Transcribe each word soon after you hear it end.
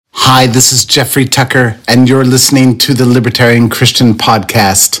Hi, this is Jeffrey Tucker, and you're listening to the Libertarian Christian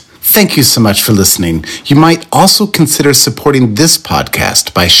Podcast. Thank you so much for listening. You might also consider supporting this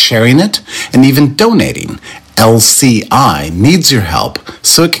podcast by sharing it and even donating. LCI needs your help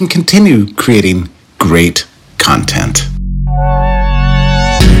so it can continue creating great content.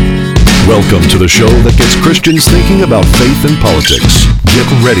 Welcome to the show that gets Christians thinking about faith and politics. Get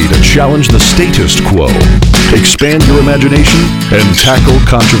ready to challenge the status quo, expand your imagination, and tackle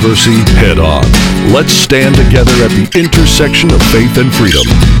controversy head on. Let's stand together at the intersection of faith and freedom.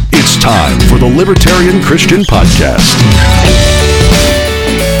 It's time for the Libertarian Christian Podcast.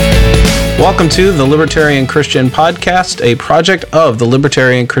 Welcome to the Libertarian Christian Podcast, a project of the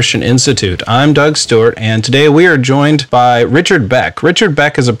Libertarian Christian Institute. I'm Doug Stewart, and today we are joined by Richard Beck. Richard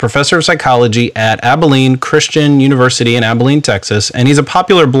Beck is a professor of psychology at Abilene Christian University in Abilene, Texas, and he's a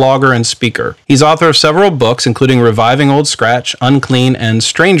popular blogger and speaker. He's author of several books, including Reviving Old Scratch, Unclean, and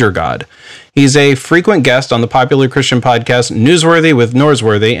Stranger God. He's a frequent guest on the popular Christian podcast Newsworthy with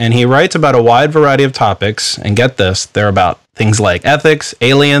Norsworthy, and he writes about a wide variety of topics, and get this, they're about things like ethics,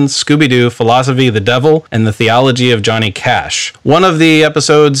 aliens, Scooby-Doo, philosophy, the devil, and the theology of Johnny Cash. One of the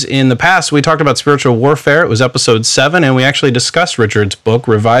episodes in the past, we talked about spiritual warfare. It was episode 7, and we actually discussed Richard's book,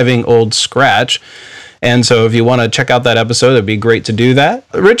 Reviving Old Scratch. And so if you want to check out that episode, it'd be great to do that.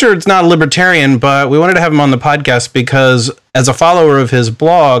 Richard's not a libertarian, but we wanted to have him on the podcast because as a follower of his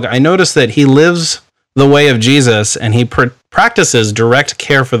blog, I noticed that he lives the way of Jesus and he practices direct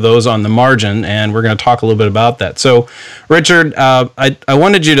care for those on the margin. And we're going to talk a little bit about that. So Richard, I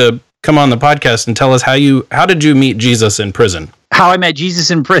wanted you to come on the podcast and tell us how did you meet Jesus in prison? How I met Jesus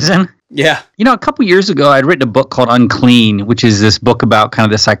in prison? Yeah. You know, a couple years ago, I'd written a book called Unclean, which is this book about kind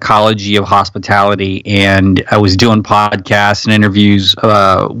of the psychology of hospitality. And I was doing podcasts and interviews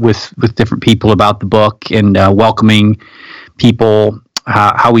with different people about the book and welcoming people,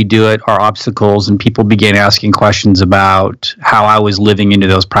 how we do it, our obstacles. And people began asking questions about how I was living into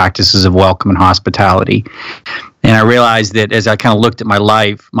those practices of welcome and hospitality. And I realized that as I kind of looked at my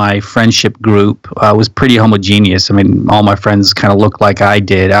life, my friendship group was pretty homogeneous. I mean, all my friends kind of looked like I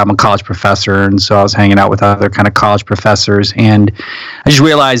did. I'm a college professor, and so I was hanging out with other kind of college professors. And I just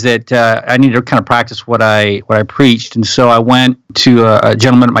realized that I needed to kind of practice what I preached. And so I went to a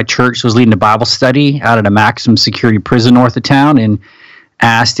gentleman at my church who was leading a Bible study out at a maximum security prison north of town and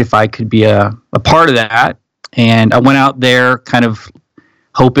asked if I could be a part of that. And I went out there kind of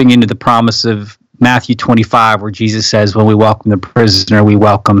hoping into the promise of Matthew 25, where Jesus says, when we welcome the prisoner, we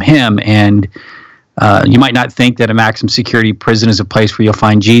welcome him. And you might not think that a maximum security prison is a place where you'll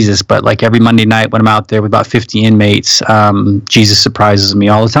find Jesus, but like every Monday night when I'm out there with about 50 inmates, Jesus surprises me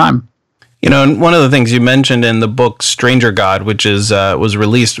all the time. You know, and one of the things you mentioned in the book Stranger God, which is was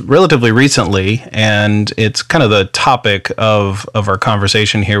released relatively recently, and it's kind of the topic of our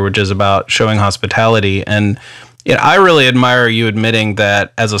conversation here, which is about showing hospitality. And I really admire you admitting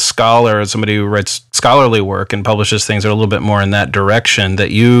that as a scholar, as somebody who writes scholarly work and publishes things that are a little bit more in that direction,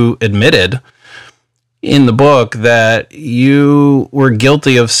 that you admitted in the book that you were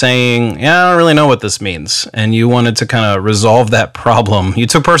guilty of saying, yeah, I don't really know what this means. And you wanted to kind of resolve that problem. You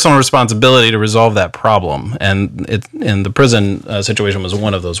took personal responsibility to resolve that problem. And the prison situation was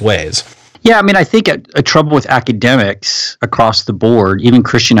one of those ways. Yeah, I mean, I think a trouble with academics across the board, even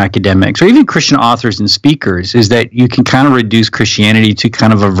Christian academics, or even Christian authors and speakers, is that you can kind of reduce Christianity to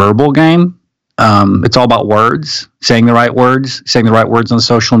kind of a verbal game. It's all about words, saying the right words on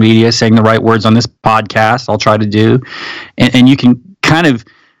social media, saying the right words on this podcast, I'll try to do. And you can kind of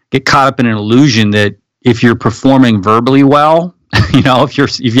get caught up in an illusion that if you're performing verbally well, you know,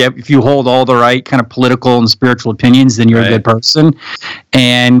 if you hold all the right kind of political and spiritual opinions, then you're a good person.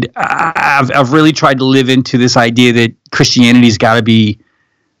 And I've really tried to live into this idea that Christianity's got to be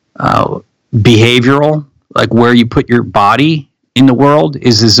behavioral, like where you put your body in the world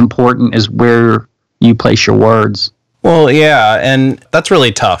is as important as where you place your words. Well, yeah, and that's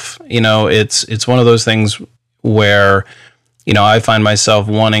really tough. You know, it's one of those things where, you know, I find myself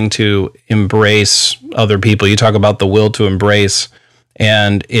wanting to embrace other people. You talk about the will to embrace,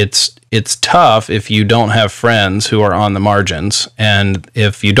 and it's tough if you don't have friends who are on the margins. And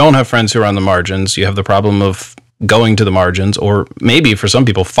if you don't have friends who are on the margins, you have the problem of going to the margins, or maybe for some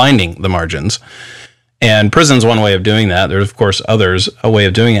people finding the margins. And prison's one way of doing that. There's, of course, a way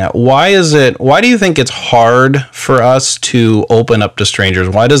of doing that. Why do you think it's hard for us to open up to strangers?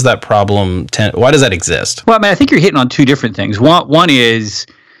 Why does that problem why does that exist? Well, I mean, I think you're hitting on two different things. One is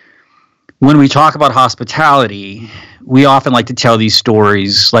when we talk about hospitality, we often like to tell these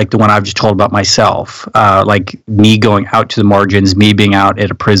stories like the one I've just told about myself, like me going out to the margins, me being out at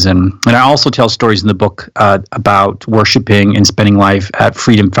a prison. And I also tell stories in the book about worshiping and spending life at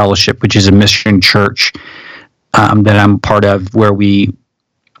Freedom Fellowship, which is a mission church that I'm part of, where we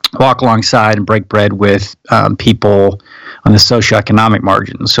walk alongside and break bread with people on the socioeconomic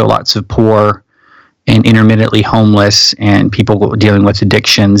margins. So lots of poor and intermittently homeless and people dealing with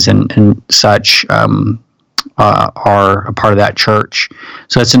addictions and such are a part of that church.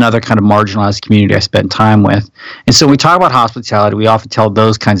 So that's another kind of marginalized community I spend time with. And so when we talk about hospitality, we often tell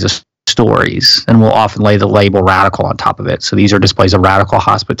those kinds of stories, and we'll often lay the label radical on top of it. So these are displays of radical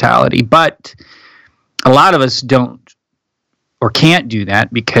hospitality. But a lot of us don't or can't do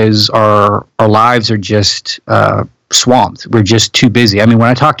that because our lives are just swamped. We're just too busy. I mean, when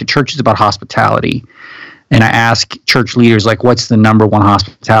I talk to churches about hospitality and I ask church leaders, like, what's the number one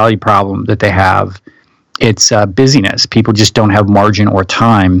hospitality problem that they have? It's busyness. People just don't have margin or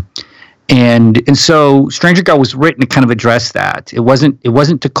time. And so Stranger God was written to kind of address that. It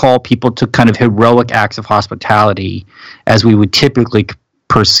wasn't to call people to kind of heroic acts of hospitality as we would typically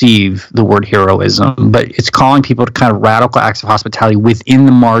perceive the word heroism, but it's calling people to kind of radical acts of hospitality within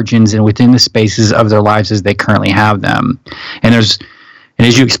the margins and within the spaces of their lives as they currently have them. And as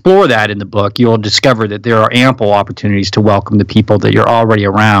you explore that in the book, you'll discover that there are ample opportunities to welcome the people that you're already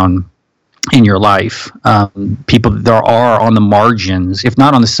around in your life. People that there are on the margins, if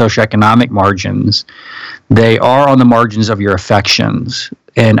not on the socioeconomic margins, they are on the margins of your affections.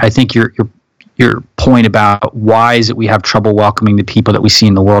 And I think your point about why is it we have trouble welcoming the people that we see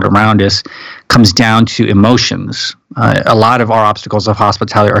in the world around us comes down to emotions. A lot of our obstacles of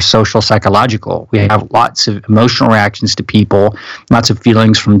hospitality are social, psychological. We have lots of emotional reactions to people, lots of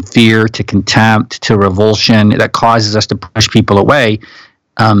feelings from fear to contempt to revulsion that causes us to push people away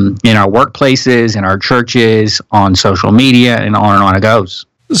in our workplaces, in our churches, on social media, and on it goes.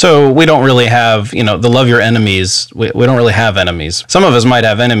 So we don't really have, the love your enemies. We don't really have enemies. Some of us might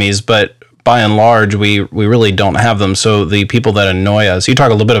have enemies, but by and large, we really don't have them. So the people that annoy us, you talk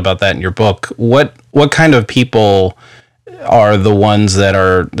a little bit about that in your book. What kind of people are the ones that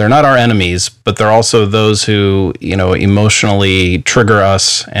they're not our enemies, but they're also those who, emotionally trigger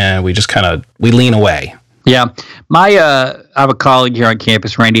us and we just we lean away? Yeah. I have a colleague here on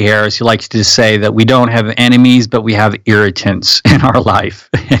campus, Randy Harris, who likes to say that we don't have enemies, but we have irritants in our life.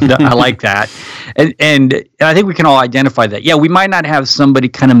 And I like that. And I think we can all identify that. Yeah, we might not have somebody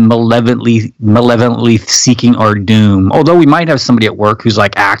kind of malevolently seeking our doom, although we might have somebody at work who's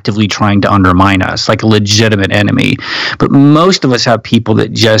like actively trying to undermine us, like a legitimate enemy. But most of us have people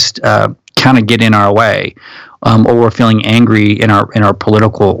that just kind of get in our way. Or we're feeling angry in our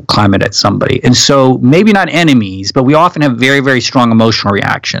political climate at somebody. And so maybe not enemies, but we often have very, very strong emotional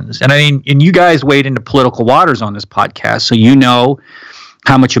reactions. And and you guys wade into political waters on this podcast, so you know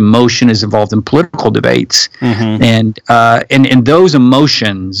how much emotion is involved in political debates. Mm-hmm. And those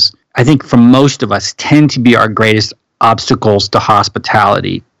emotions, I think for most of us, tend to be our greatest obstacles to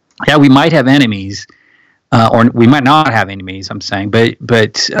hospitality. Yeah, we might have enemies, or we might not have enemies, I'm saying, but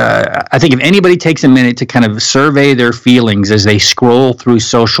I think if anybody takes a minute to kind of survey their feelings as they scroll through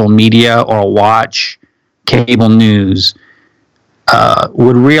social media or watch cable news,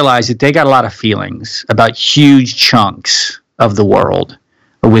 would realize that they got a lot of feelings about huge chunks of the world,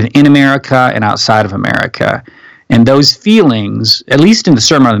 within America and outside of America. And those feelings, at least in the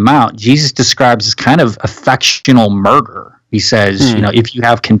Sermon on the Mount, Jesus describes as kind of affectional murder. He says, if you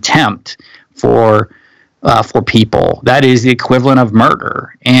have contempt for people, that is the equivalent of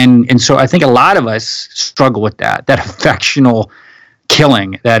murder. And so I think a lot of us struggle with that affectional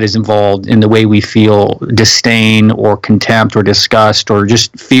killing that is involved in the way we feel disdain or contempt or disgust or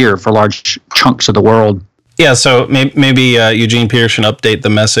just fear for large chunks of the world. Yeah, so maybe Eugene Peterson should update the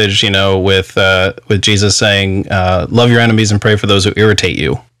message, with Jesus saying, love your enemies and pray for those who irritate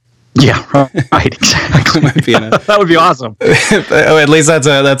you. Yeah, right, exactly. That would be awesome. At least that's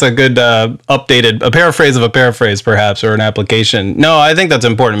a good updated, a paraphrase of a paraphrase, perhaps, or an application. No, I think that's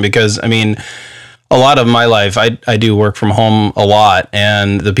important because, a lot of my life, I do work from home a lot,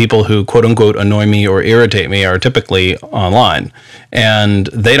 and the people who, quote unquote, annoy me or irritate me are typically online, and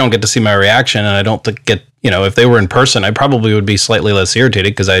they don't get to see my reaction, and I don't get, if they were in person, I probably would be slightly less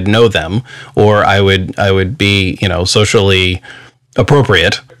irritated because I'd know them, or I would be, socially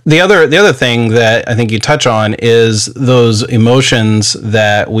appropriate. The other thing that I think you touch on is those emotions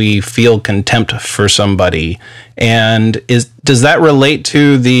that we feel contempt for somebody, and does that relate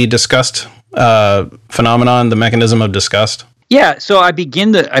to the disgust phenomenon, the mechanism of disgust? Yeah, so I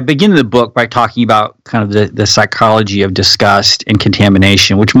begin the book by talking about kind of the psychology of disgust and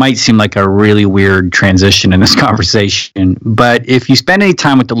contamination, which might seem like a really weird transition in this conversation. But if you spend any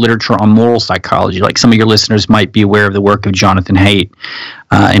time with the literature on moral psychology, like some of your listeners might be aware of the work of Jonathan Haidt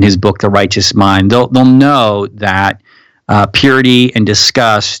in his book, The Righteous Mind, they'll know that purity and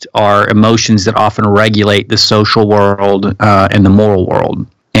disgust are emotions that often regulate the social world and the moral world.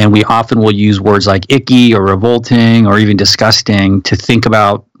 And we often will use words like icky or revolting or even disgusting to think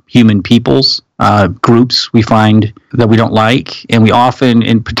about human peoples, groups we find that we don't like. And we often,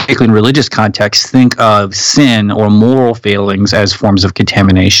 in particularly in religious contexts, think of sin or moral failings as forms of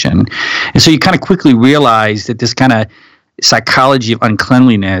contamination. And so you kind of quickly realize that this kind of psychology of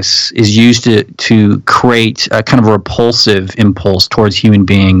uncleanliness is used to create a kind of a repulsive impulse towards human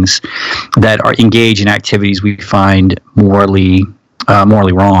beings that are engaged in activities we find morally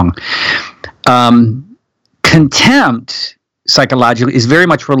wrong. Contempt, psychologically, is very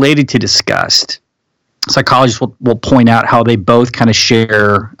much related to disgust. Psychologists will point out how they both kind of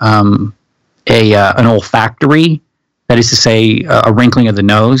share an olfactory, that is to say, a wrinkling of the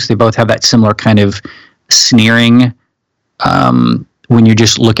nose. They both have that similar kind of sneering when you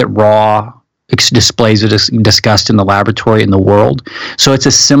just look at raw displays of disgust in the laboratory in the world. So it's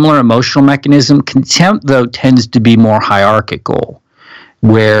a similar emotional mechanism. Contempt, though, tends to be more hierarchical,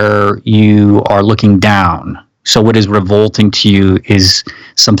 where you are looking down. So what is revolting to you is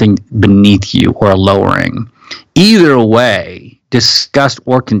something beneath you or a lowering. Either way, disgust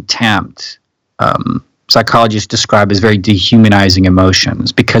or contempt, psychologists describe as very dehumanizing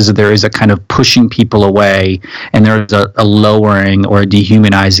emotions because there is a kind of pushing people away and there's a lowering or a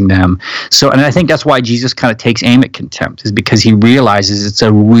dehumanizing them. So, and I think that's why Jesus kind of takes aim at contempt, is because he realizes it's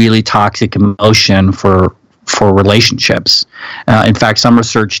a really toxic emotion for relationships. In fact, some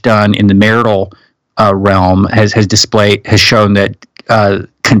research done in the marital realm has shown that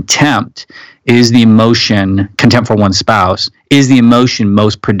contempt for one's spouse is the emotion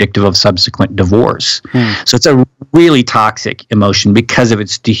most predictive of subsequent divorce. So it's a really toxic emotion because of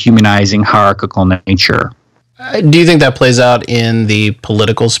its dehumanizing hierarchical nature. Do you think that plays out in the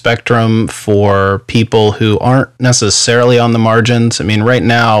political spectrum for people who aren't necessarily on the margins? I mean, right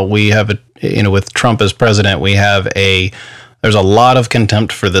now we have with Trump as president, there's a lot of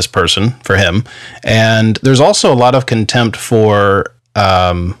contempt for this person, for him, and there's also a lot of contempt for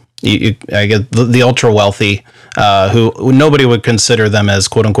I guess the ultra wealthy, who nobody would consider them as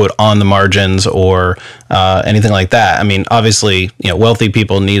quote unquote on the margins or anything like that. I mean, obviously, wealthy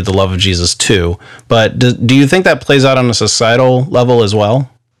people need the love of Jesus too. But do you think that plays out on a societal level as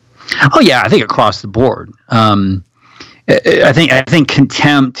well? Oh yeah, I think across the board. I think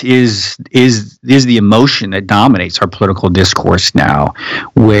contempt is the emotion that dominates our political discourse now,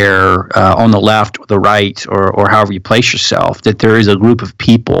 where on the left or the right or however you place yourself, that there is a group of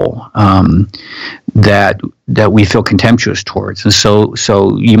people that we feel contemptuous towards, and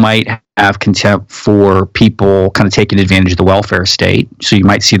so you might have contempt for people kind of taking advantage of the welfare state. So you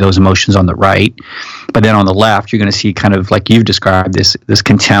might see those emotions on the right, but then on the left, you're going to see kind of like you've described this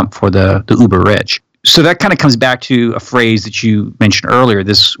contempt for the uber rich. So that kind of comes back to a phrase that you mentioned earlier,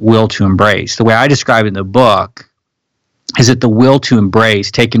 this will to embrace. The way I describe it in the book is that the will to embrace,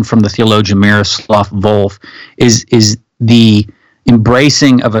 taken from the theologian Miroslav Volf, is the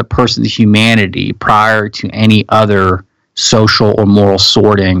embracing of a person's humanity prior to any other social or moral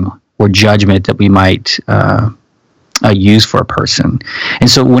sorting or judgment that we might use for a person. And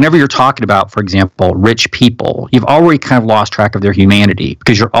so whenever you're talking about, for example, rich people, you've already kind of lost track of their humanity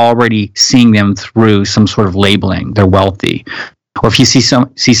because you're already seeing them through some sort of labeling. They're wealthy. Or if you see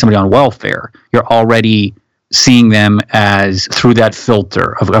somebody on welfare, you're already seeing them as through that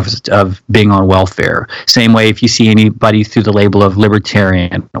filter of being on welfare. Same way if you see anybody through the label of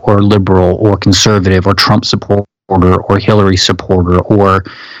libertarian or liberal or conservative or Trump supporter or Hillary supporter or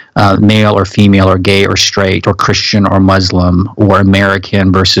male or female or gay or straight or Christian or Muslim or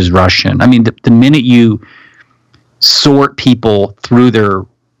American versus Russian. I mean, the minute you sort people through the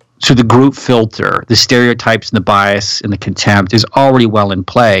group filter, the stereotypes and the bias and the contempt is already well in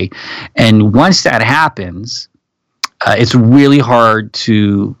play. And once that happens, it's really hard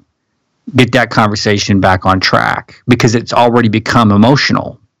to get that conversation back on track because it's already become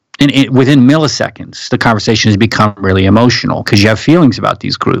emotional. And within milliseconds, the conversation has become really emotional because you have feelings about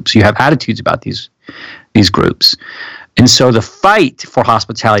these groups. You have attitudes about these groups. And so the fight for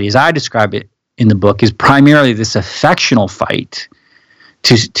hospitality, as I describe it in the book, is primarily this affectional fight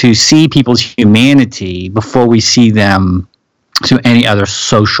to see people's humanity before we see them through any other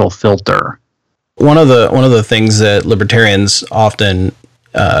social filter. One of the things that libertarians often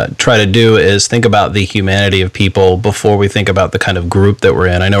try to do is think about the humanity of people before we think about the kind of group that we're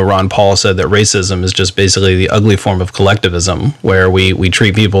in. I know Ron Paul said that racism is just basically the ugly form of collectivism, where we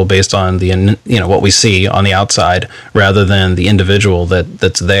treat people based on what we see on the outside rather than the individual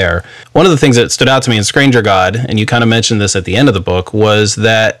that's there. One of the things that stood out to me in Stranger God, and you kind of mentioned this at the end of the book, was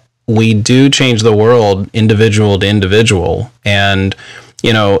that we do change the world individual to individual. And,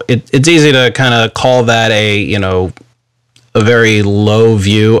 it's easy to kind of call that a very low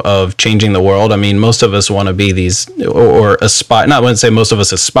view of changing the world. I mean, most of us want to be these, or aspire, not want to say most of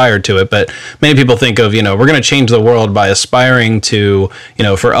us aspire to it, but many people think of, we're going to change the world by aspiring to,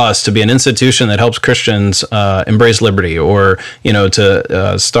 for us to be an institution that helps Christians embrace liberty, or,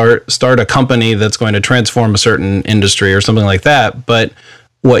 to start a company that's going to transform a certain industry or something like that. But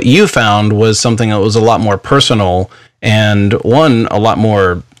what you found was something that was a lot more personal, and a lot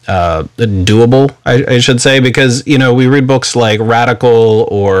more doable, I should say, because, we read books like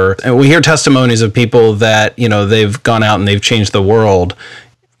Radical, and we hear testimonies of people that, they've gone out and they've changed the world.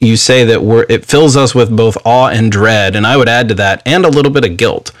 You say that it fills us with both awe and dread, and I would add to that, and a little bit of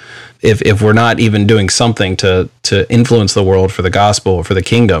guilt, if we're not even doing something to influence the world for the gospel, for the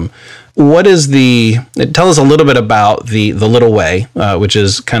kingdom. Tell us a little bit about the little way, which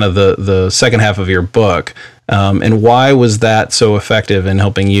is kind of the second half of your book. And why was that so effective in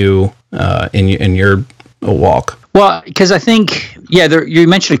helping you in your walk? Well, because I think, you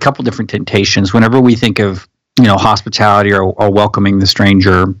mentioned a couple different temptations. Whenever we think of, hospitality or welcoming the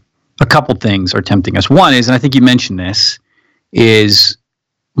stranger, a couple things are tempting us. One is, and I think you mentioned this, is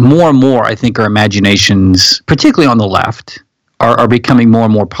more and more, I think our imaginations, particularly on the left, are becoming more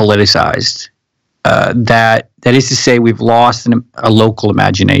and more politicized. That is to say, we've lost a local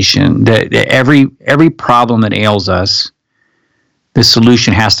imagination. That every problem that ails us, the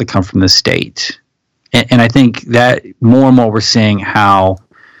solution has to come from the state. And I think that more and more we're seeing how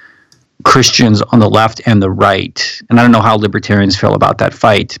Christians on the left and the right, and I don't know how libertarians feel about that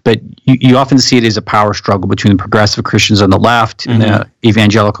fight, but you often see it as a power struggle between the progressive Christians on the left and the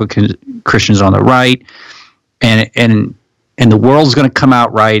evangelical Christians on the right, and the world's going to come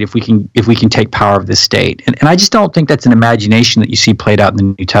out right if we can take power of the state. And I just don't think that's an imagination that you see played out in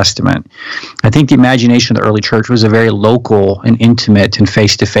the New Testament. I think the imagination of the early church was a very local and intimate and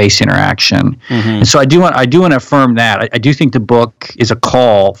face-to-face interaction. And so I do want to affirm that. I do think the book is a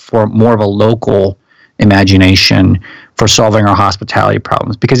call for more of a local imagination for solving our hospitality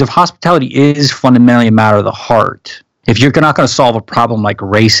problems. Because if hospitality is fundamentally a matter of the heart, if you're not going to solve a problem like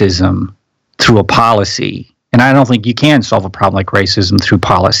racism through a policy, and I don't think you can solve a problem like racism through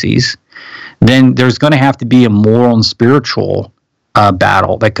policies, then there's going to have to be a moral and spiritual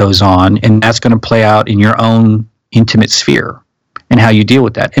battle that goes on, and that's going to play out in your own intimate sphere and how you deal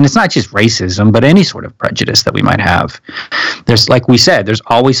with that. And it's not just racism, but any sort of prejudice that we might have. There's, like we said, there's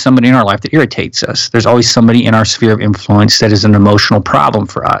always somebody in our life that irritates us. There's always somebody in our sphere of influence that is an emotional problem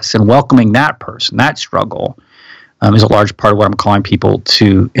for us, and welcoming that person, that struggle, is a large part of what I'm calling people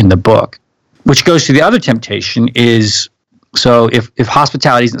to in the book. Which goes to the other temptation is, so if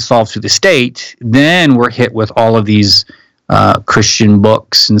hospitality isn't solved through the state, then we're hit with all of these Christian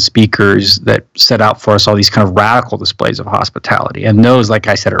books and speakers that set out for us all these kind of radical displays of hospitality. And those, like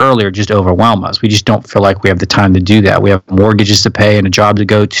I said earlier, just overwhelm us. We just don't feel like we have the time to do that. We have mortgages to pay and a job to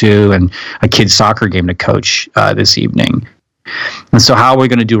go to and a kid's soccer game to coach this evening. And so how are we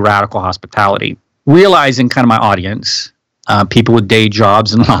going to do radical hospitality? Realizing kind of my audience, people with day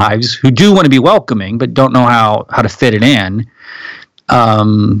jobs and lives who do want to be welcoming but don't know how to fit it in.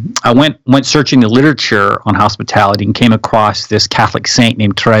 I went searching the literature on hospitality and came across this Catholic saint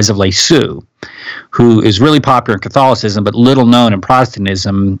named Therese of Lisieux, who is really popular in Catholicism but little known in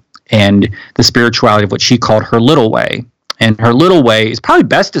Protestantism and the spirituality of what she called her little way. And her little way is probably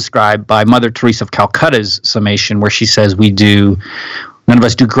best described by Mother Teresa of Calcutta's summation, where she says none of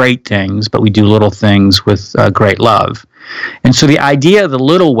us do great things, but we do little things with great love. And so the idea of the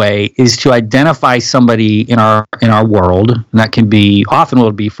little way is to identify somebody in our world, and that can be, often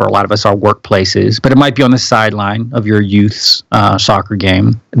will be for a lot of us, our workplaces, but it might be on the sideline of your youth's soccer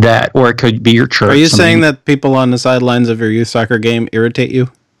game, or it could be your church. Are you saying that people on the sidelines of your youth soccer game irritate you?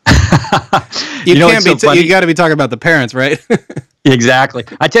 You got to be talking about the parents, right? Exactly.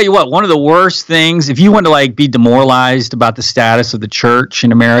 I tell you what, one of the worst things, if you want to be demoralized about the status of the church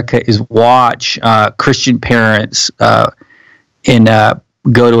in America, is watch Christian parents go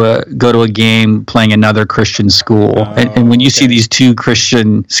to a game playing another Christian school, and when you see these two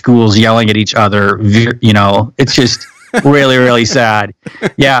Christian schools yelling at each other, it's just really, really sad.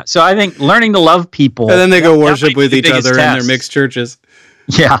 Yeah. So I think learning to love people, and then they go worship with each other in their mixed churches.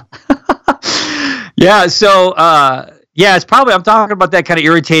 Yeah. Yeah. So. Yeah, it's probably, I'm talking about that kind of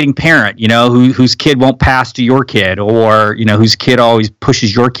irritating parent, whose kid won't pass to your kid, or, whose kid always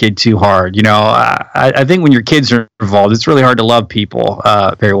pushes your kid too hard. I think when your kids are involved, it's really hard to love people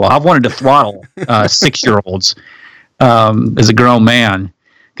very well. I've wanted to throttle 6-year-olds as a grown man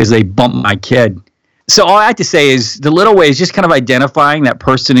because they bump my kid. So all I have to say is the little way is just kind of identifying that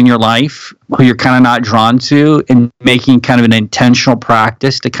person in your life who you're kind of not drawn to and making kind of an intentional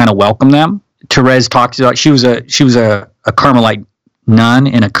practice to kind of welcome them. Therese talked about, she was a Carmelite nun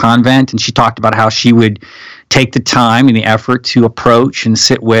in a convent, and she talked about how she would take the time and the effort to approach and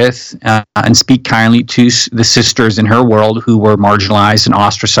sit with and speak kindly to the sisters in her world who were marginalized and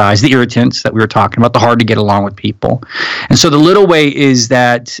ostracized, the irritants that we were talking about, the hard to get along with people. And so the little way is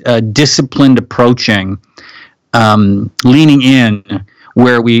that disciplined approaching, leaning in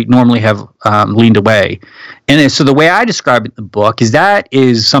where we normally have leaned away. And so the way I describe it in the book is that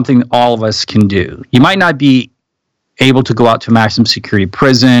is something that all of us can do. You might not be able to go out to a maximum security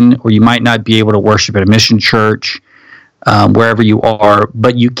prison, or you might not be able to worship at a mission church, wherever you are,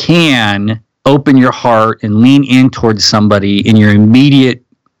 but you can open your heart and lean in towards somebody in your immediate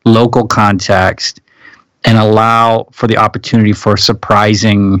local context and allow for the opportunity for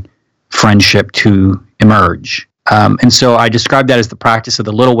surprising friendship to emerge. And so I describe that as the practice of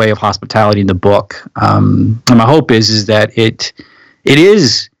the little way of hospitality in the book. And my hope is that it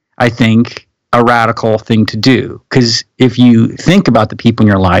is, I think, a radical thing to do. Because if you think about the people in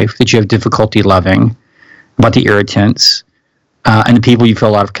your life that you have difficulty loving, about the irritants, and the people you feel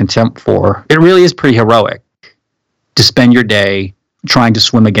a lot of contempt for, it really is pretty heroic to spend your day trying to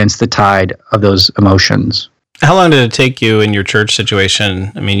swim against the tide of those emotions. How long did it take you in your church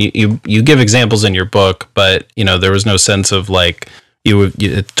situation? I mean, you give examples in your book, but there was no sense of like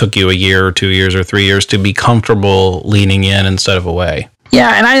it took you a year or 2 years or 3 years to be comfortable leaning in instead of away.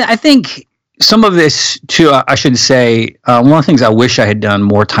 Yeah, and I think some of this too, I should say, one of the things I wish I had done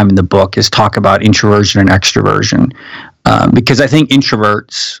more time in the book is talk about introversion and extroversion, because I think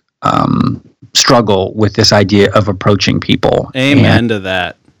introverts struggle with this idea of approaching people. Amen to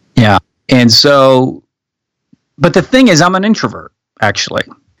that. Yeah, and so. But the thing is, I'm an introvert, actually.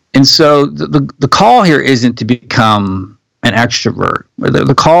 And so the call here isn't to become an extrovert.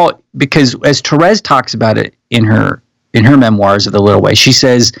 The call, because as Therese talks about it in her memoirs of The Little Way, she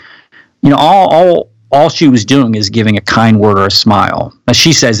says, all she was doing is giving a kind word or a smile. Now,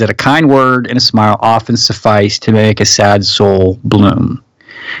 she says that a kind word and a smile often suffice to make a sad soul bloom.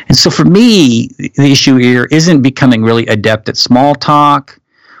 And so for me, the issue here isn't becoming really adept at small talk,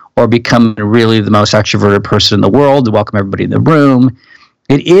 or become really the most extroverted person in the world to welcome everybody in the room.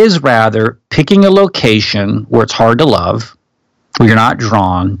 It is rather picking a location where it's hard to love, where you're not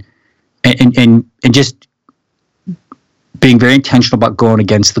drawn, and just being very intentional about going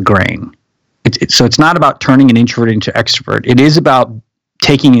against the grain. So it's not about turning an introvert into extrovert. It is about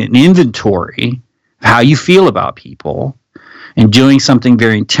taking an inventory of how you feel about people and doing something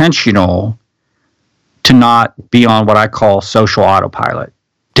very intentional to not be on what I call social autopilot.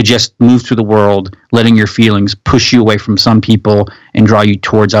 To just move through the world, letting your feelings push you away from some people and draw you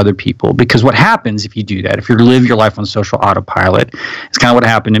towards other people. Because what happens if you do that, if you live your life on social autopilot, it's kind of what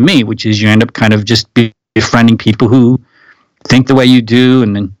happened to me, which is you end up kind of just befriending people who think the way you do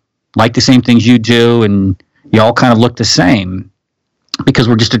and then like the same things you do, and you all kind of look the same because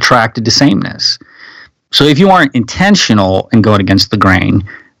we're just attracted to sameness. So if you aren't intentional in going against the grain,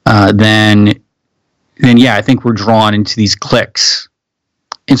 then yeah, I think we're drawn into these cliques.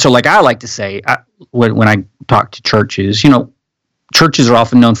 And so, like I like to say, when I talk to churches, churches are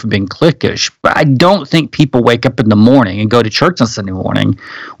often known for being cliquish, but I don't think people wake up in the morning and go to church on Sunday morning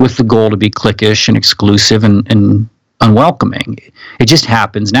with the goal to be cliquish and exclusive and unwelcoming. It just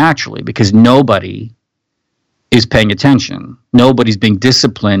happens naturally because nobody is paying attention. Nobody's being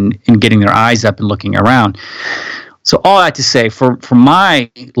disciplined in getting their eyes up and looking around. So all I have to say, for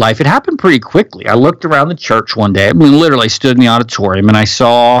my life, it happened pretty quickly. I looked around the church one day. I mean, literally stood in the auditorium, and I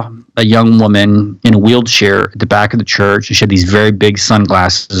saw a young woman in a wheelchair at the back of the church. And she had these very big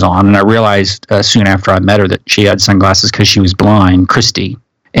sunglasses on, and I realized soon after I met her that she had sunglasses because she was blind, Christy.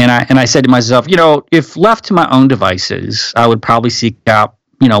 And I said to myself, if left to my own devices, I would probably seek out,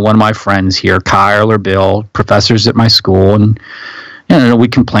 one of my friends here, Kyle or Bill, professors at my school, and we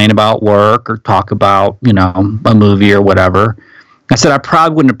complain about work or talk about, a movie or whatever. I said, I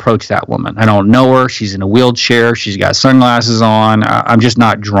probably wouldn't approach that woman. I don't know her. She's in a wheelchair. She's got sunglasses on. I'm just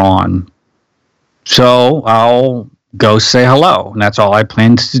not drawn. So I'll go say hello. And that's all I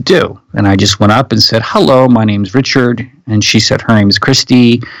planned to do. And I just went up and said, hello, my name's Richard. And she said, her name is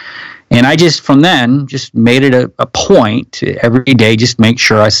Christy. And I just, from then, just made it a point to every day just make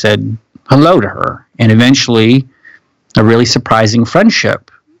sure I said hello to her. And eventually, a really surprising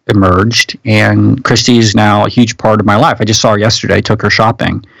friendship emerged, and Christy is now a huge part of my life. I just saw her yesterday, took her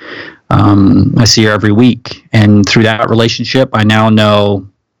shopping. I see her every week, and through that relationship, I now know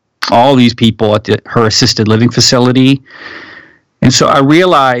all these people at her assisted living facility. And so I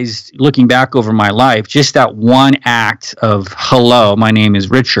realized, looking back over my life, just that one act of hello, my name is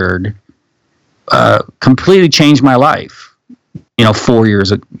Richard, completely changed my life. 4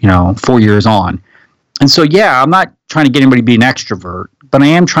 years on. And so, I'm not trying to get anybody to be an extrovert, but I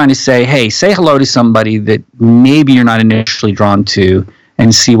am trying to say, hey, say hello to somebody that maybe you're not initially drawn to,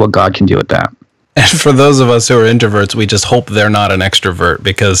 and see what God can do with that. And for those of us who are introverts, we just hope they're not an extrovert,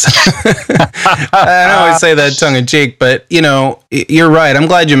 because I always say that tongue in cheek, but you're right. I'm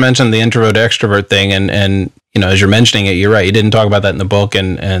glad you mentioned the introvert extrovert thing. And as you're mentioning it, you're right. You didn't talk about that in the book,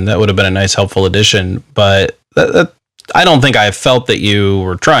 and that would have been a nice, helpful addition. But I don't think I felt that you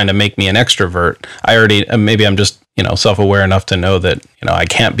were trying to make me an extrovert. Maybe I'm just, self-aware enough to know that, I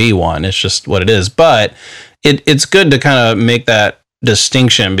can't be one. It's just what it is. But it's good to kind of make that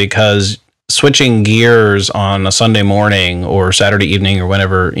distinction, because switching gears on a Sunday morning or Saturday evening or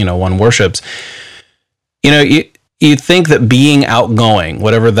whenever, one worships, you think that being outgoing,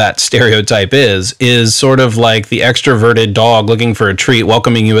 whatever that stereotype is sort of like the extroverted dog looking for a treat,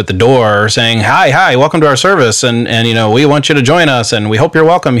 welcoming you at the door, saying, hi, welcome to our service. And we want you to join us, and we hope you're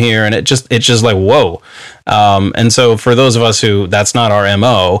welcome here. And it's just like, whoa. And so for those of us who that's not our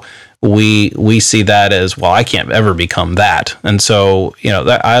MO, we see that as, well, I can't ever become that. And so,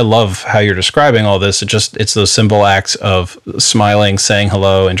 I love how you're describing all this. It's those simple acts of smiling, saying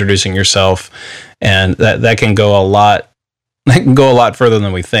hello, introducing yourself. And that can go a lot further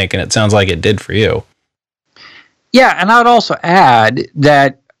than we think. And it sounds like it did for you. Yeah. And I would also add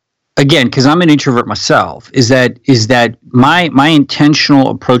that, again, because I'm an introvert myself, is that my intentional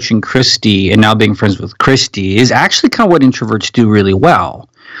approaching Christy and now being friends with Christy is actually kind of what introverts do really well.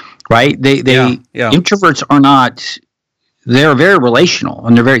 Right? They introverts are not, they're very relational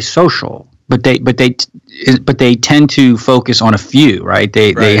and they're very social, but they tend to focus on a few, right?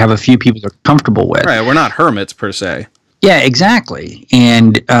 They have a few people they're comfortable with. Right. We're not hermits per se. Yeah, exactly.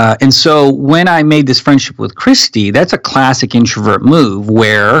 And so when I made this friendship with Christy, that's a classic introvert move,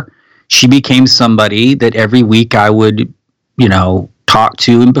 where she became somebody that every week I would, talk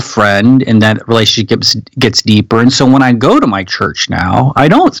to and befriend, and that relationship gets deeper. And so when I go to my church now, I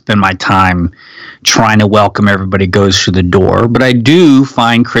don't spend my time trying to welcome everybody goes through the door, but I do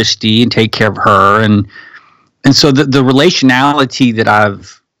find Christy and take care of her. And so the relationality that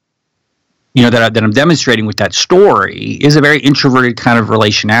that I'm demonstrating with that story is a very introverted kind of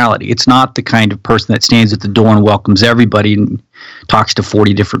relationality. It's not the kind of person that stands at the door and welcomes everybody and talks to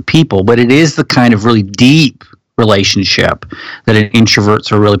 40 different people, but it is the kind of really deep relationship that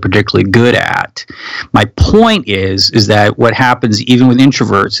introverts are really particularly good at. My point is that what happens even with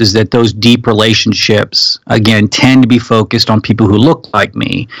introverts is that those deep relationships, again, tend to be focused on people who look like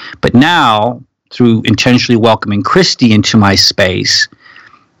me. But now, through intentionally welcoming Christy into my space,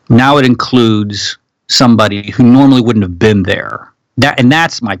 now it includes somebody who normally wouldn't have been there.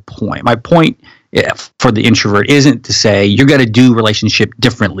 That's my point. My point for the introvert isn't to say you're going to do relationship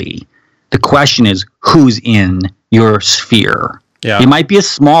differently. The question is, who's in your sphere? Yeah. It might be a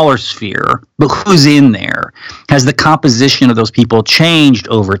smaller sphere, but who's in there? Has the composition of those people changed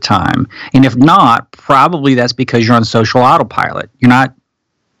over time? And if not, probably that's because you're on social autopilot. You're not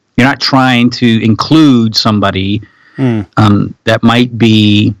trying to include somebody that might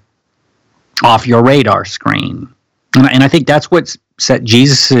be off your radar screen. And I think that's what set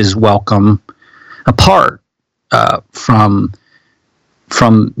Jesus's welcome apart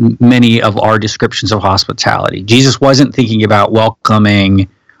from many of our descriptions of hospitality. Jesus wasn't thinking about welcoming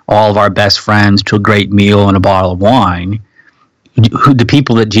all of our best friends to a great meal and a bottle of wine. The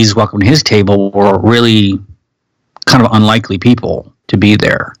people that Jesus welcomed to his table were really kind of unlikely people to be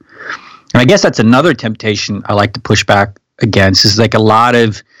there. And I guess that's another temptation I like to push back against, is like a lot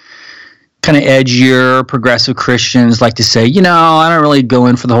of kind of edgier progressive Christians like to say, I don't really go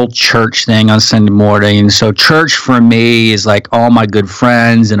in for the whole church thing on Sunday morning. And so church for me is like all my good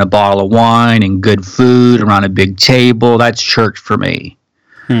friends and a bottle of wine and good food around a big table. That's church for me.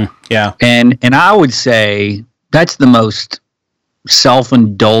 Yeah. And I would say that's the most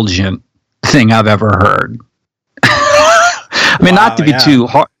self-indulgent thing I've ever heard. I mean, not to be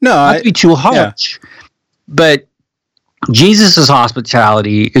too harsh, but Jesus'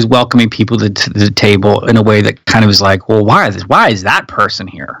 hospitality is welcoming people to the table in a way that kind of is like, well, why is that person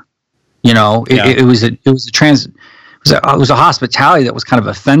here? It was a hospitality that was kind of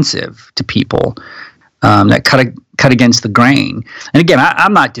offensive to people. that cut against the grain. And again,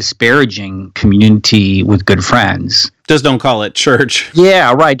 I'm not disparaging community with good friends. Just don't call it church.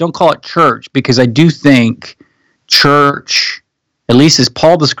 Yeah, right. Don't call it church, because I do think church, at least as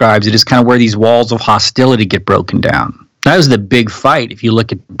Paul describes it, is kind of where these walls of hostility get broken down. That was the big fight. If you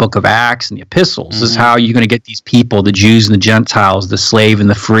look at the book of Acts and the epistles, this is how you're going to get these people, the Jews and the Gentiles, the slave and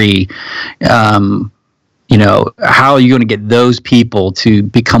the free. How are you going to get those people to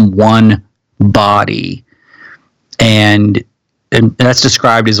become one body? And that's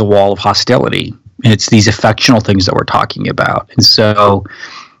described as a wall of hostility. And it's these affectional things that we're talking about. And so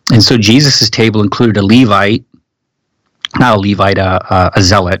Jesus' table included a Levite, not a Levite, a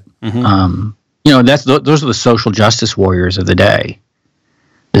zealot. Mm-hmm. Those are the social justice warriors of the day,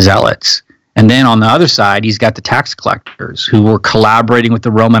 the zealots. And then on the other side, he's got the tax collectors who were collaborating with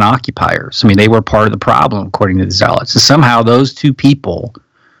the Roman occupiers. I mean, they were part of the problem, according to the zealots. And somehow those two people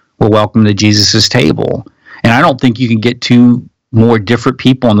were welcome to Jesus' table. And I don't think you can get two more different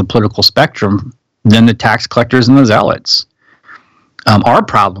people on the political spectrum than the tax collectors and the zealots. Our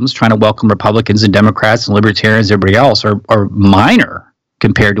problems, trying to welcome Republicans and Democrats and libertarians and everybody else, are minor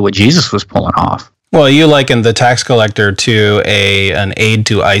compared to what Jesus was pulling off. Well, you likened the tax collector to an aide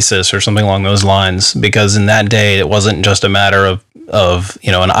to ISIS or something along those lines, because in that day it wasn't just a matter of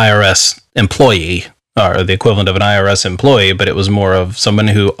an IRS employee or the equivalent of an IRS employee, but it was more of someone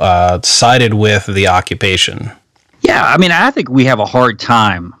who sided with the occupation. Yeah, I mean, I think we have a hard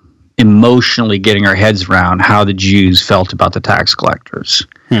time emotionally getting our heads around how the Jews felt about the tax collectors.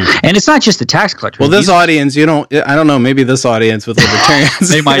 And it's not just the tax collectors. Well, this audience, I don't know, maybe this audience with libertarians,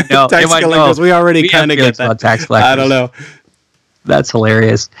 they might know. Tax collectors, we already kind of get that. Tax collectors. I don't know. That's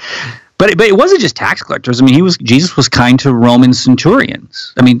hilarious. But it wasn't just tax collectors. I mean, Jesus was kind to Roman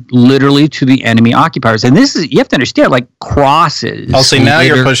centurions. I mean, literally to the enemy occupiers. And this is, you have to understand, like crosses. I'll see, now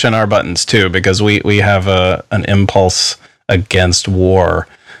you're pushing our buttons too, because we have an impulse against war.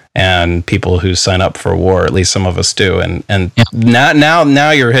 And people who sign up for war, at least some of us do, and yeah.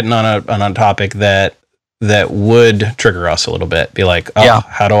 now you're hitting on a topic that would trigger us a little bit. Be like,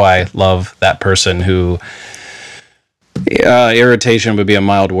 How do I love that person who? Irritation would be a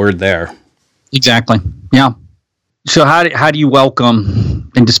mild word there. Exactly. Yeah. So how do you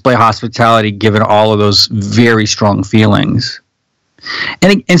welcome and display hospitality given all of those very strong feelings?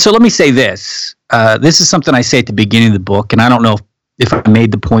 And so let me say this. This is something I say at the beginning of the book, and I don't know if I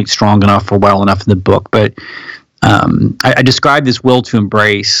made the point strong enough or well enough in the book, but I described this will to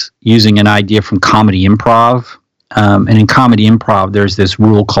embrace using an idea from comedy improv. And in comedy improv, there's this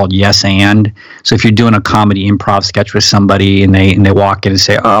rule called yes and. So if you're doing a comedy improv sketch with somebody and they walk in and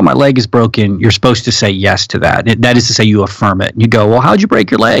say, "Oh, my leg is broken," you're supposed to say yes to that. That is to say, you affirm it. You go, "Well, how'd you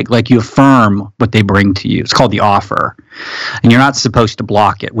break your leg?" Like, you affirm what they bring to you. It's called the offer. And you're not supposed to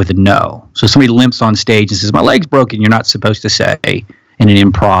block it with a no. So if somebody limps on stage and says, "My leg's broken," you're not supposed to say in an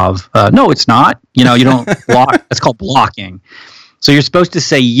improv, "No, it's not." You don't block. That's called blocking. So you're supposed to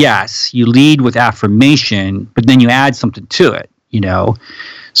say yes. You lead with affirmation, but then you add something to it,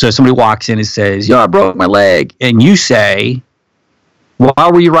 So if somebody walks in and says, "Yo, I broke my leg," and you say,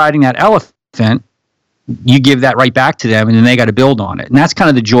 "Why were you riding that elephant?" You give that right back to them, and then they got to build on it. And that's kind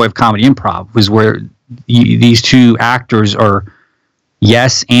of the joy of comedy improv, was where these two actors are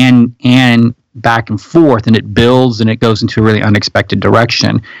yes and back and forth, and it builds and it goes into a really unexpected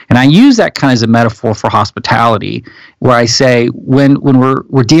direction. And I use that kind of as a metaphor for hospitality, where I say when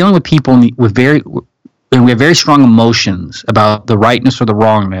we're dealing with people with and we have very strong emotions about the rightness or the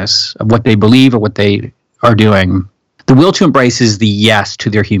wrongness of what they believe or what they are doing, the will to embrace is the yes to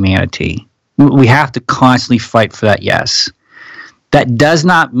their humanity. We have to constantly fight for that yes. That does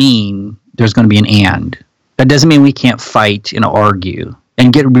not mean there's going to be an and. That doesn't mean we can't fight and argue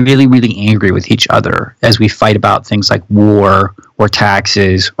and get really, really angry with each other as we fight about things like war or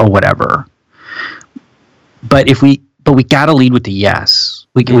taxes or whatever. But we got to lead with the yes.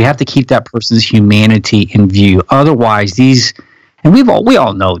 We have to keep that person's humanity in view. Otherwise, and we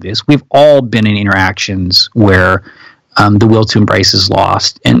all know this. We've all been in interactions where the will to embrace is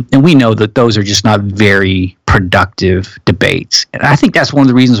lost, and we know that those are just not very productive debates. And I think that's one of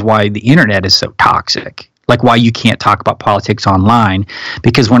the reasons why the internet is so toxic. Like why you can't talk about politics online,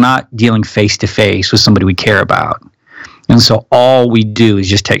 because we're not dealing face to face with somebody we care about. And so all we do is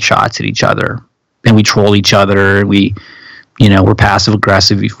just take shots at each other, and we troll each other, and we're passive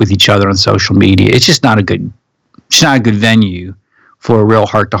aggressive with each other on social media. It's just not a good venue for a real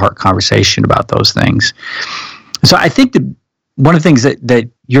heart to heart conversation about those things. So I think one of the things that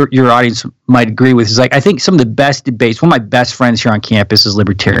your audience might agree with is, like, I think some of the best debates, one of my best friends here on campus is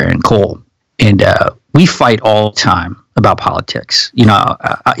libertarian, Cole. And we fight all the time. about politics.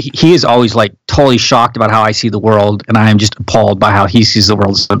 He is always like totally shocked about how I see the world, and I am just appalled by how he sees the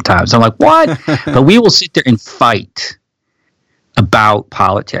world sometimes. I'm like, what? But we will sit there and fight about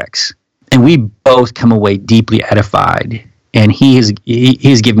politics, and we both come away deeply edified. And he has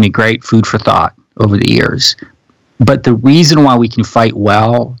given me great food for thought over the years. But the reason why we can fight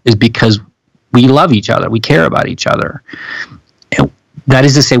well is because we love each other. We care about each other. And that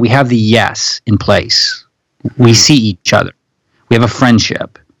is to say, we have the yes in place. We see each other. We have a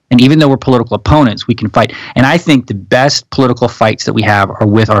friendship. And even though we're political opponents, we can fight. And I think the best political fights that we have are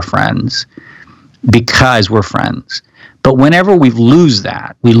with our friends because we're friends. But whenever we lose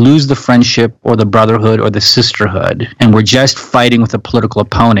that, we lose the friendship or the brotherhood or the sisterhood, and we're just fighting with a political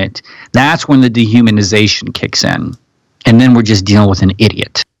opponent, that's when the dehumanization kicks in. And then we're just dealing with an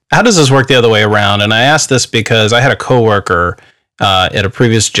idiot. How does this work the other way around? And I asked this because I had a coworker at a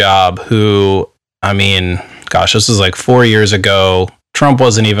previous job who, I mean, gosh, this was like 4 years ago. Trump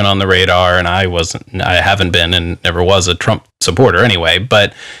wasn't even on the radar, and I haven't been and never was a Trump supporter anyway.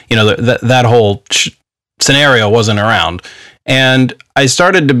 But, you know, that whole scenario wasn't around. And I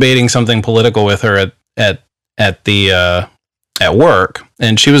started debating something political with her at work,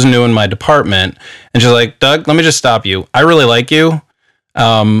 and she was new in my department, and she's like, Doug, let me just stop you. I really like you,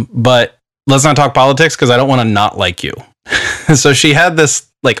 but let's not talk politics because I don't want to not like you. So she had this,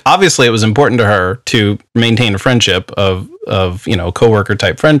 like, obviously it was important to her to maintain a friendship of coworker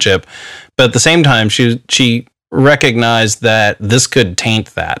type friendship, but at the same time she recognized that this could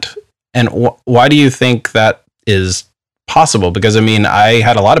taint that. And why do you think that is possible? Because, I mean, I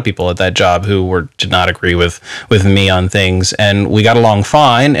had a lot of people at that job who did not agree with me on things, and we got along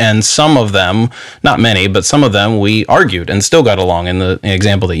fine. And some of them, not many, but some of them we argued and still got along in the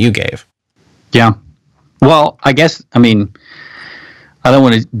example that you gave. Yeah. Well, I guess, I mean, I don't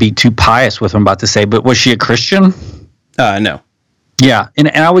want to be too pious with what I'm about to say, but was she a Christian? No. Yeah. And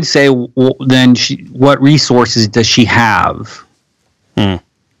I would say, well, then what resources does she have?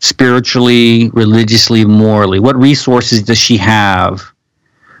 Spiritually, religiously, morally? What resources does she have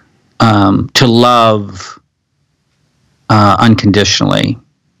to love unconditionally?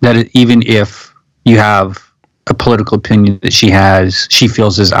 That even if you have a political opinion that she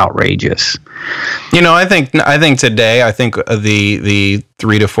feels is outrageous. You know, I think today, the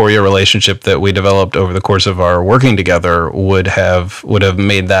 3 to 4 year relationship that we developed over the course of our working together would have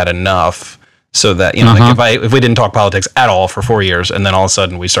made that enough. So that, you know, like if we didn't talk politics at all for 4 years and then all of a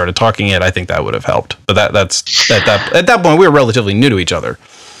sudden we started talking it, I think that would have helped. But that's at that point we were relatively new to each other,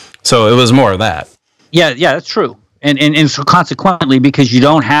 so it was more of that. Yeah, that's true. And so consequently, because you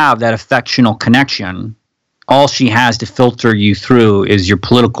don't have that affectional connection, all she has to filter you through is your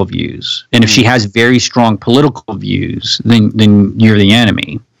political views. And if she has very strong political views, then you're the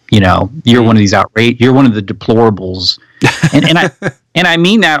enemy. You know, you're one of these you're one of the deplorables. And I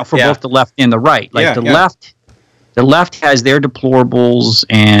mean that for both the left and the right. Like the left has their deplorables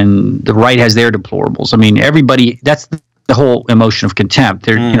and the right has their deplorables. I mean, everybody, that's the whole emotion of contempt.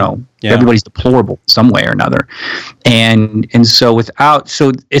 They're, everybody's deplorable some way or another. And so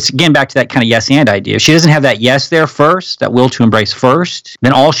it's again back to that kind of yes and idea. If she doesn't have that yes there first, that will to embrace first,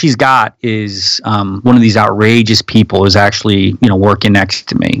 then all she's got is one of these outrageous people is actually, working next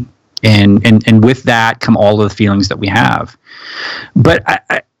to me. And with that come all of the feelings that we have. But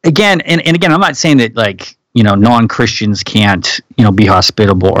again, I'm not saying that non-Christians can't, be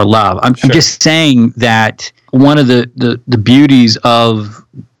hospitable or love. I'm just saying that one of the beauties of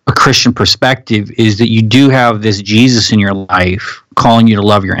a Christian perspective is that you do have this Jesus in your life calling you to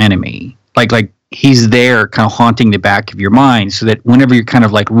love your enemy. Like he's there kind of haunting the back of your mind so that whenever you're kind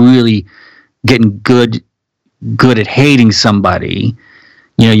of like really getting good at hating somebody,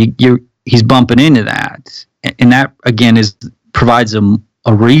 he's bumping into that. And that again provides a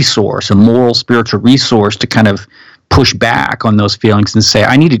resource, a moral, spiritual resource to kind of push back on those feelings and say,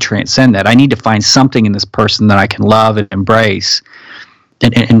 I need to transcend that. I need to find something in this person that I can love and embrace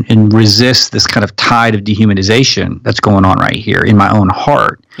and resist this kind of tide of dehumanization that's going on right here in my own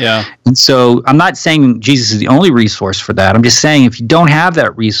heart. Yeah. And so I'm not saying Jesus is the only resource for that. I'm just saying if you don't have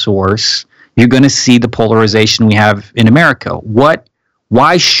that resource, you're going to see the polarization we have in America.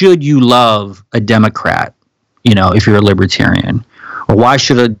 Why should you love a Democrat, if you're a libertarian? Or why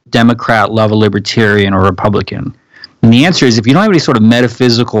should a Democrat love a libertarian or a Republican? And the answer is if you don't have any sort of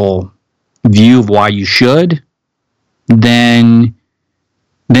metaphysical view of why you should, then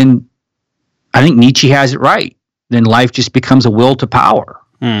I think Nietzsche has it right. Then life just becomes a will to power.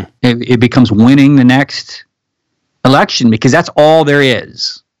 It becomes winning the next election because that's all there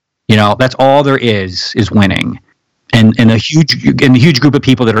is. That's all there is winning. And a huge group of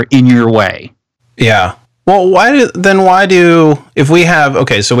people that are in your way. Yeah. Well, if we have,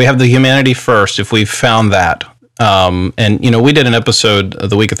 okay, so we have the humanity first, if we've found that, and, we did an episode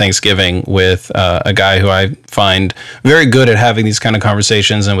the week of Thanksgiving with a guy who I find very good at having these kind of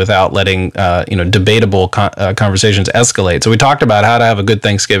conversations and without letting, debatable conversations escalate. So we talked about how to have a good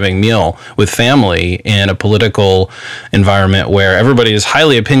Thanksgiving meal with family in a political environment where everybody is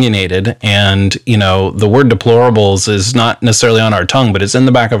highly opinionated and, the word deplorables is not necessarily on our tongue, but it's in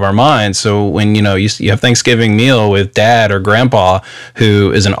the back of our mind. So when, you have Thanksgiving meal with dad or grandpa,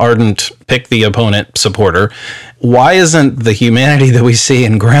 who is an ardent pick the opponent supporter, why isn't the humanity that we see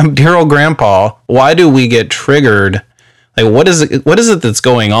in dear old grandpa, why do we get triggered? Like, what is it that's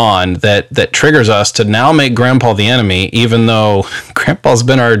going on that triggers us to now make grandpa the enemy, even though grandpa's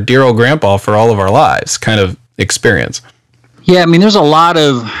been our dear old grandpa for all of our lives kind of experience? Yeah, I mean, there's a lot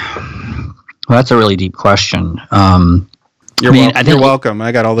of, well, that's a really deep question. You're welcome.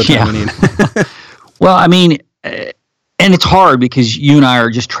 I got all the time we need. Well, I mean, and it's hard because you and I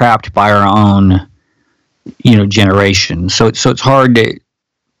are just trapped by our own, generation. So it's hard to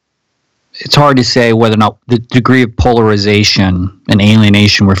say whether or not the degree of polarization and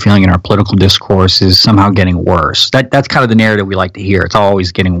alienation we're feeling in our political discourse is somehow getting worse. That's kind of the narrative we like to hear. It's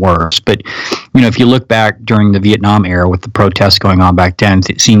always getting worse. But, if you look back during the Vietnam era with the protests going on back then,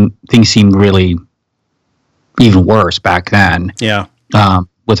 things seemed really even worse back then. Yeah.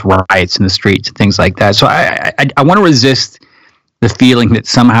 With riots in the streets and things like that. So I want to resist the feeling that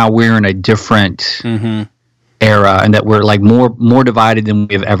somehow we're in a different era and that we're like more divided than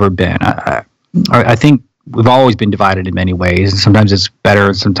we've ever been. I think we've always been divided in many ways, and sometimes it's better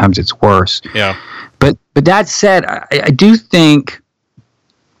and sometimes it's worse. Yeah. But that said, I do think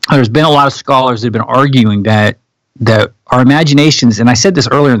there's been a lot of scholars that have been arguing that our imaginations, and I said this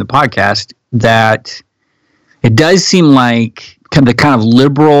earlier in the podcast, that it does seem like the kind of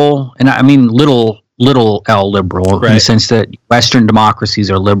liberal, and I mean little L liberal, right, in the sense that Western democracies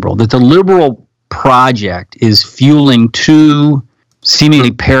are liberal, that the liberal project is fueling two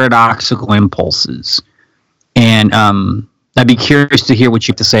seemingly paradoxical impulses. And I'd be curious to hear what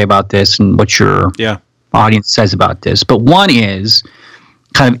you have to say about this and what your audience says about this. But one is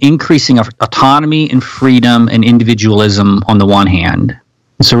kind of increasing of autonomy and freedom and individualism on the one hand.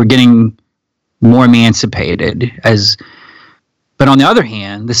 And so we're getting more emancipated but on the other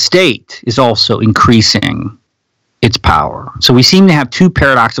hand, the state is also increasing its power. So we seem to have two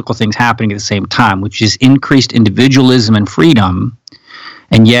paradoxical things happening at the same time, which is increased individualism and freedom,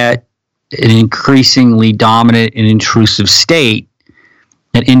 and yet an increasingly dominant and intrusive state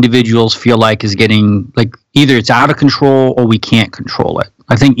that individuals feel like is getting, like, either it's out of control or we can't control it.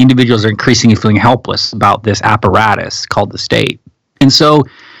 I think individuals are increasingly feeling helpless about this apparatus called the state. And so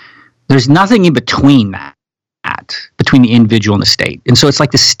there's nothing in between between the individual and the state. And so it's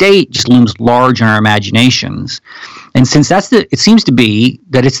like the state just looms large in our imaginations. And since it seems to be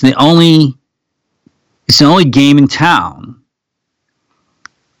that it's the only game in town,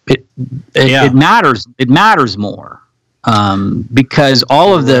 it matters more. Because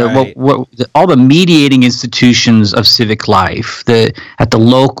all of all the mediating institutions of civic life, at the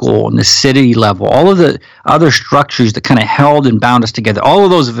local and the city level, all of the other structures that kind of held and bound us together, all of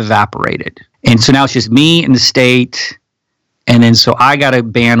those have evaporated. And so now it's just me and the state, and then so I got to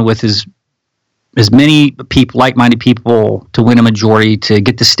band with as many people, like-minded people, to win a majority to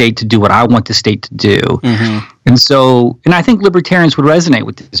get the state to do what I want the state to do. Mm-hmm. And I think libertarians would resonate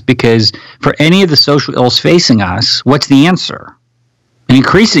with this, because for any of the social ills facing us, what's the answer? And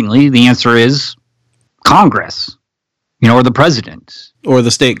increasingly, the answer is Congress, or the president. Or the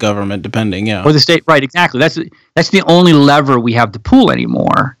state government, depending, yeah. Or the state, right, exactly. That's the only lever we have to pull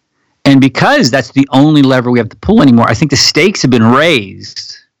anymore. And because that's the only lever we have to pull anymore, I think the stakes have been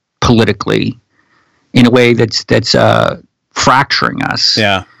raised politically in a way that's fracturing us.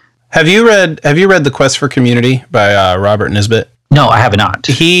 Yeah. Have you read The Quest for Community by Robert Nisbet? No, I have not.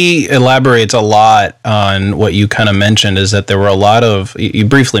 He elaborates a lot on what you kind of mentioned, is that there were a lot of, you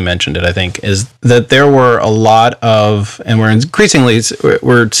briefly mentioned it, I think, is that there were a lot of, and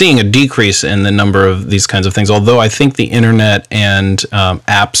we're seeing a decrease in the number of these kinds of things, although I think the internet and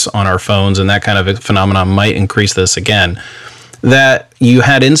apps on our phones and that kind of phenomenon might increase this again, that you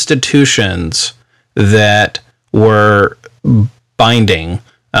had institutions that were binding,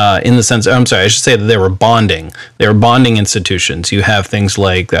 in the sense, I should say that they were bonding. They were bonding institutions. You have things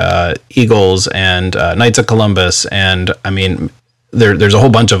like Eagles and Knights of Columbus, and I mean, there's a whole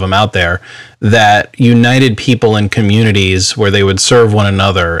bunch of them out there that united people in communities where they would serve one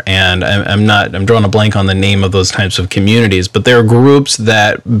another. And I'm drawing a blank on the name of those types of communities, but there are groups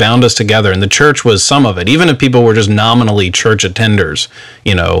that bound us together, and the church was some of it. Even if people were just nominally church attenders,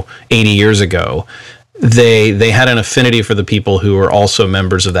 80 years ago, they had an affinity for the people who were also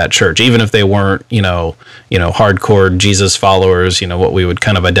members of that church, even if they weren't, hardcore Jesus followers, what we would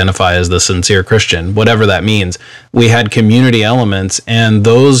kind of identify as the sincere Christian, whatever that means. We had community elements, and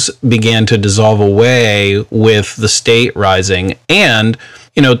those began to dissolve away with the state rising. And,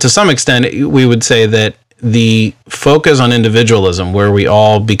 to some extent, we would say that the focus on individualism, where we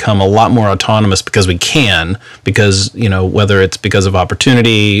all become a lot more autonomous because we can, because, whether it's because of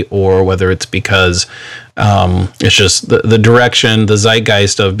opportunity or whether it's because it's just the direction, the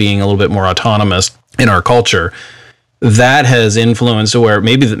zeitgeist of being a little bit more autonomous in our culture, that has influenced where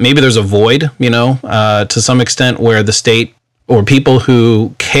maybe there's a void, to some extent, where the state or people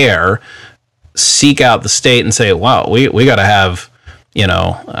who care seek out the state and say, wow, we got to have,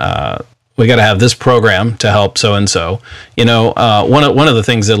 we got to have this program to help so-and-so. One of the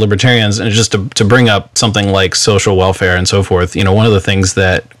things that libertarians, and just to bring up something like social welfare and so forth, one of the things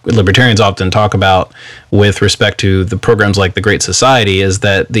that libertarians often talk about with respect to the programs like the Great Society is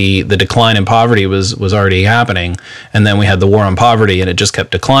that the decline in poverty was already happening. And then we had the war on poverty, and it just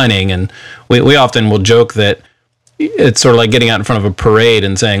kept declining. And we often will joke that it's sort of like getting out in front of a parade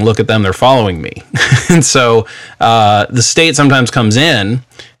and saying, look at them, they're following me. And so the state sometimes comes in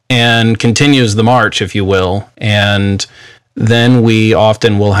and continues the march, if you will, and then we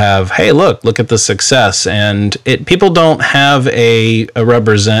often will have, hey, look at the success, and people don't have I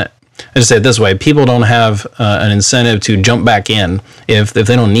just say it this way, people don't have an incentive to jump back in if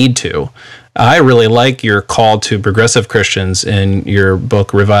they don't need to. I really like your call to progressive Christians in your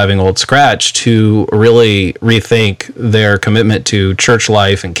book, Reviving Old Scratch, to really rethink their commitment to church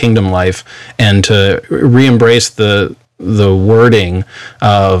life and kingdom life, and to re-embrace the wording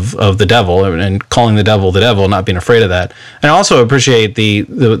of the devil, and calling the devil, not being afraid of that. And I also appreciate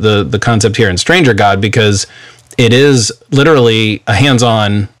the concept here in Stranger God, because it is literally a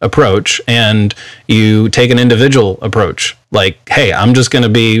hands-on approach, and you take an individual approach. Like, hey, I'm just going to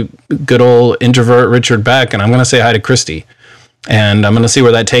be good old introvert Richard Beck, and I'm going to say hi to Christy. And I'm going to see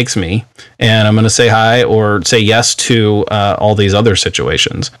where that takes me. And I'm going to say hi or say yes to all these other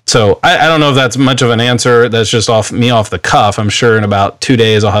situations. So I don't know if that's much of an answer. That's just off the cuff. I'm sure in about 2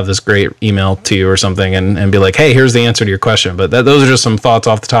 days I'll have this great email to you or something and be like, hey, here's the answer to your question. But those are just some thoughts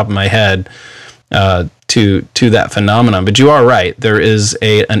off the top of my head to that phenomenon. But you are right. There is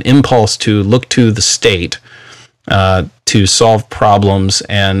an impulse to look to the state to solve problems,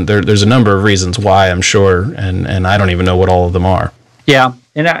 and there's a number of reasons why, I'm sure, and I don't even know what all of them are. Yeah,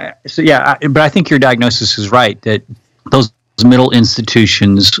 but I think your diagnosis is right, that those middle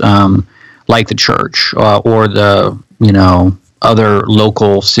institutions, like the church or the other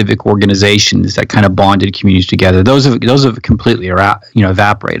local civic organizations that kind of bonded communities together, those have completely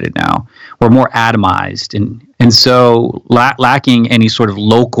evaporated now. We're more atomized, and so lacking any sort of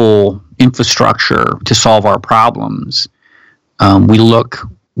local infrastructure to solve our problems. We look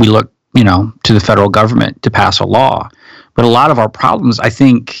to the federal government to pass a law, but a lot of our problems, I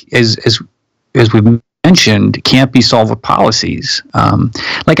think, as we've mentioned, can't be solved with policies.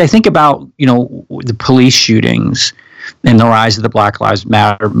 Like I think about the police shootings and the rise of the Black Lives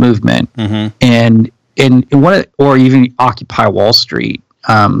Matter movement, and or even Occupy Wall Street.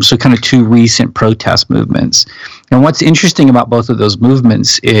 So kind of two recent protest movements. And what's interesting about both of those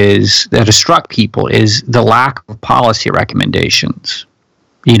movements is that has struck people is the lack of policy recommendations.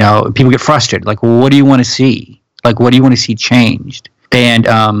 People get frustrated. Like, well, what do you want to see? Like, what do you want to see changed? And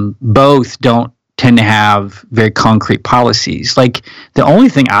both don't tend to have very concrete policies. Like, the only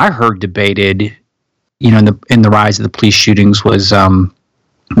thing I heard debated, in the rise of the police shootings was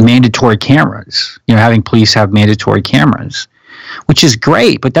mandatory cameras. Having police have mandatory cameras, which is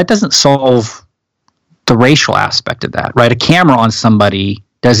great, but that doesn't solve the racial aspect of that, right? A camera on somebody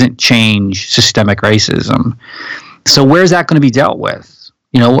doesn't change systemic racism. So where's that going to be dealt with?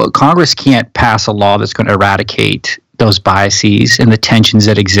 Congress can't pass a law that's going to eradicate those biases and the tensions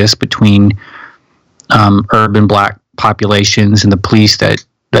that exist between urban Black populations and the police that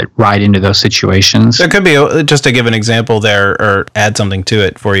ride into those situations. There could be, just to give an example there or add something to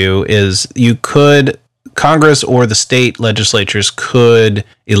it for you, is Congress or the state legislatures could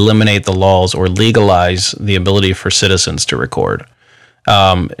eliminate the laws or legalize the ability for citizens to record.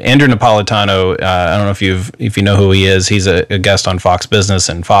 Andrew Napolitano, I don't know if you know who he is. He's a guest on Fox Business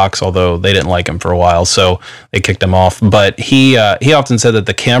and Fox, although they didn't like him for a while, so they kicked him off. But he often said that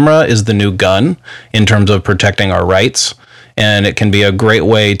the camera is the new gun in terms of protecting our rights, and it can be a great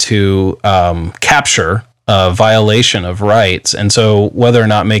way to capture a violation of rights. And so whether or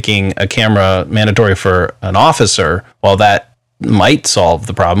not making a camera mandatory for an officer, while that might solve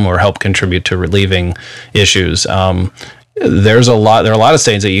the problem or help contribute to relieving issues, there are a lot of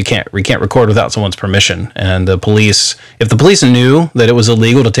states that you can't record without someone's permission. And if the police knew that it was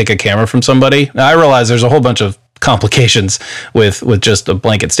illegal to take a camera from somebody, now I realize there's a whole bunch of complications with just a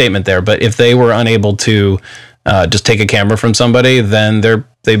blanket statement there, but if they were unable to just take a camera from somebody, then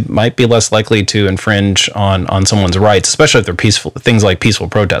they might be less likely to infringe on someone's rights, especially if they're peaceful, things like peaceful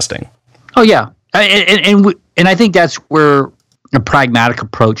protesting. Oh yeah, and I think that's where a pragmatic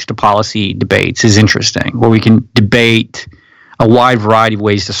approach to policy debates is interesting, where we can debate a wide variety of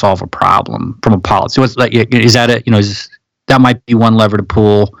ways to solve a problem from a policy. So it's like, that might be one lever to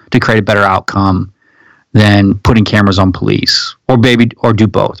pull to create a better outcome than putting cameras on police, or do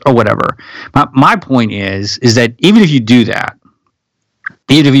both, or whatever. My point is that even if you do that,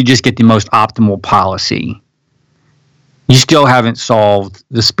 even if you just get the most optimal policy, you still haven't solved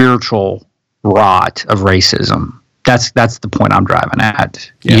the spiritual rot of racism. That's the point I'm driving at.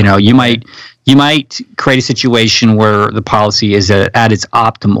 Yeah. You might create a situation where the policy is at its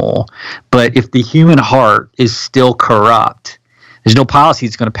optimal, but if the human heart is still corrupt, there's no policy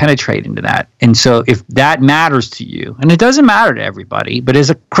that's going to penetrate into that. And so if that matters to you, and it doesn't matter to everybody, but as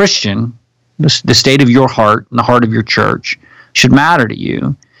a Christian, the state of your heart and the heart of your church should matter to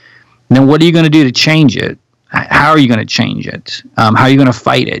you, then what are you going to do to change it? How are you going to change it? How are you going to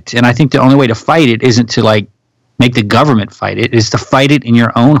fight it? And I think the only way to fight it isn't to make the government fight it, is to fight it in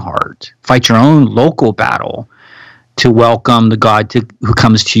your own heart. Fight your own local battle to welcome the God who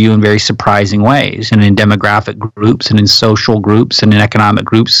comes to you in very surprising ways, and in demographic groups, and in social groups, and in economic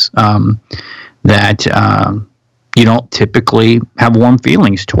groups that you don't typically have warm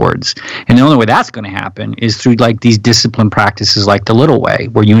feelings towards. And the only way that's going to happen is through these disciplined practices like the Little Way,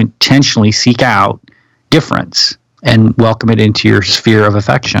 where you intentionally seek out difference and welcome it into your sphere of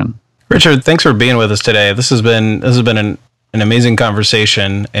affection. Richard, thanks for being with us today. This has been an amazing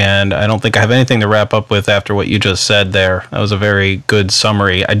conversation, and I don't think I have anything to wrap up with after what you just said there. That was a very good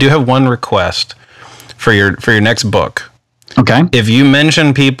summary. I do have one request for your next book. Okay. If you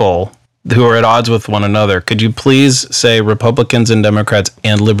mention people who are at odds with one another, could you please say Republicans and Democrats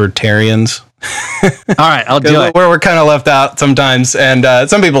and libertarians? All right, I'll do it. We're kind of left out sometimes, and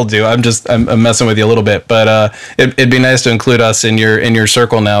some people do. I'm messing with you a little bit, but it'd be nice to include us in your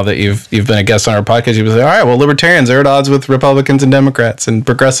circle now that you've been a guest on our podcast. You would say, all right, well, libertarians are at odds with Republicans and Democrats and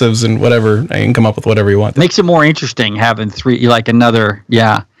progressives and whatever. I can come up with whatever you want. Makes it more interesting having three, another.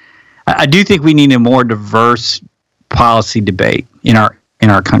 Yeah, I do think we need a more diverse policy debate in our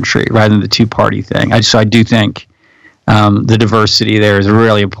country rather than the two-party thing. I do think the diversity there is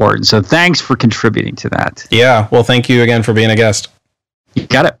really important. So thanks for contributing to that. Yeah. Well, thank you again for being a guest. You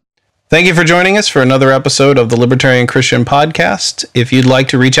got it. Thank you for joining us for another episode of the Libertarian Christian Podcast. If you'd like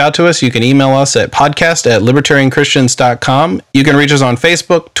to reach out to us, you can email us at podcast@libertarianchristians.com. You can reach us on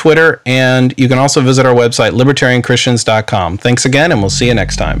Facebook, Twitter, and you can also visit our website, libertarianchristians.com. Thanks again, and we'll see you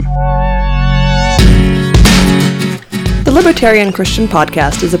next time. The Libertarian Christian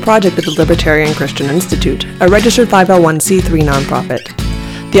Podcast is a project of the Libertarian Christian Institute, a registered 501c3 nonprofit.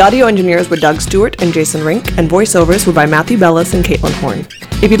 The audio engineers were Doug Stewart and Jason Rink, and voiceovers were by Matthew Bellis and Caitlin Horn.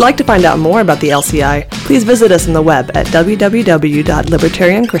 If you'd like to find out more about the LCI, please visit us on the web at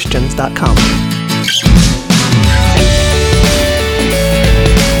www.libertarianchristians.com.